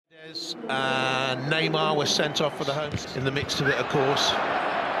Neymar was sent off for the homes in the mix of it, of course.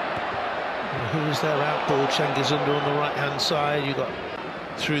 Who is their outboard? Guendouzi on the right-hand side. You got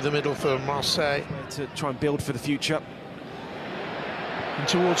through the middle for Marseille to try and build for the future. And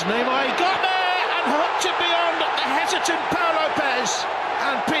towards Neymar, he got there and hooked it beyond the hesitant Pau Lopez.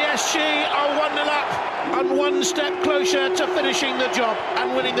 And PSG are 1-0 up and one step closer to finishing the job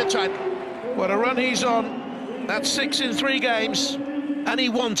and winning the title. What a run he's on. That's 6 in 3 games, and he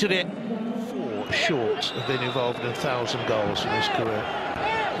wanted it. 4 short have been involved in 1,000 goals in his career.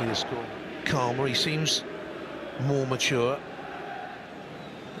 He has scored calmer, he seems more mature.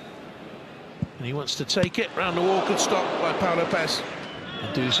 And he wants to take it round the wall, good stop by Pau Lopez.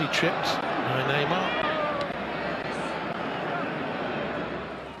 Guendouzi tripped by Neymar.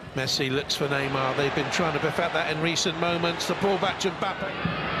 Messi looks for Neymar. They've been trying to perfect that in recent moments. The ball back to Mbappe,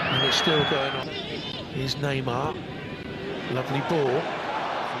 and it's still going on. Here's Neymar. Lovely ball.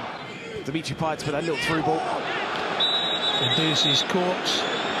 Dimitri Payet with that little through ball. Guendouzi's caught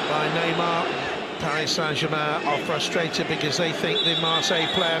by Neymar. Paris Saint-Germain are frustrated because they think the Marseille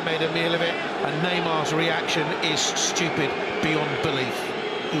player made a meal of it, and Neymar's reaction is stupid beyond belief.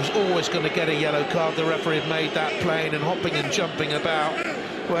 He was always going to get a yellow card. The referee had made that plain, and hopping and jumping about.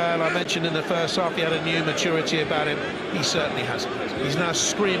 Well, I mentioned in the first half he had a new maturity about him. He certainly hasn't. He's now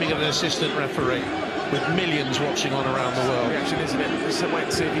screaming at an assistant referee with millions watching on around the world. Reaction, isn't it? Just wait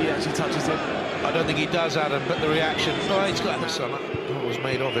and see if he actually touches it. I don't think he does, Adam, but the reaction, oh, he's got in the summer. What was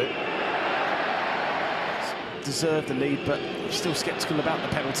made of it? Deserved the lead, but still sceptical about the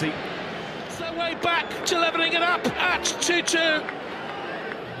penalty. It's their way back to levelling it up at 2-2.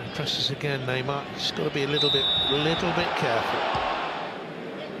 He presses again, Neymar. He's got to be a little bit careful.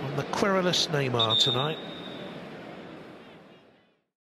 On the querulous Neymar tonight.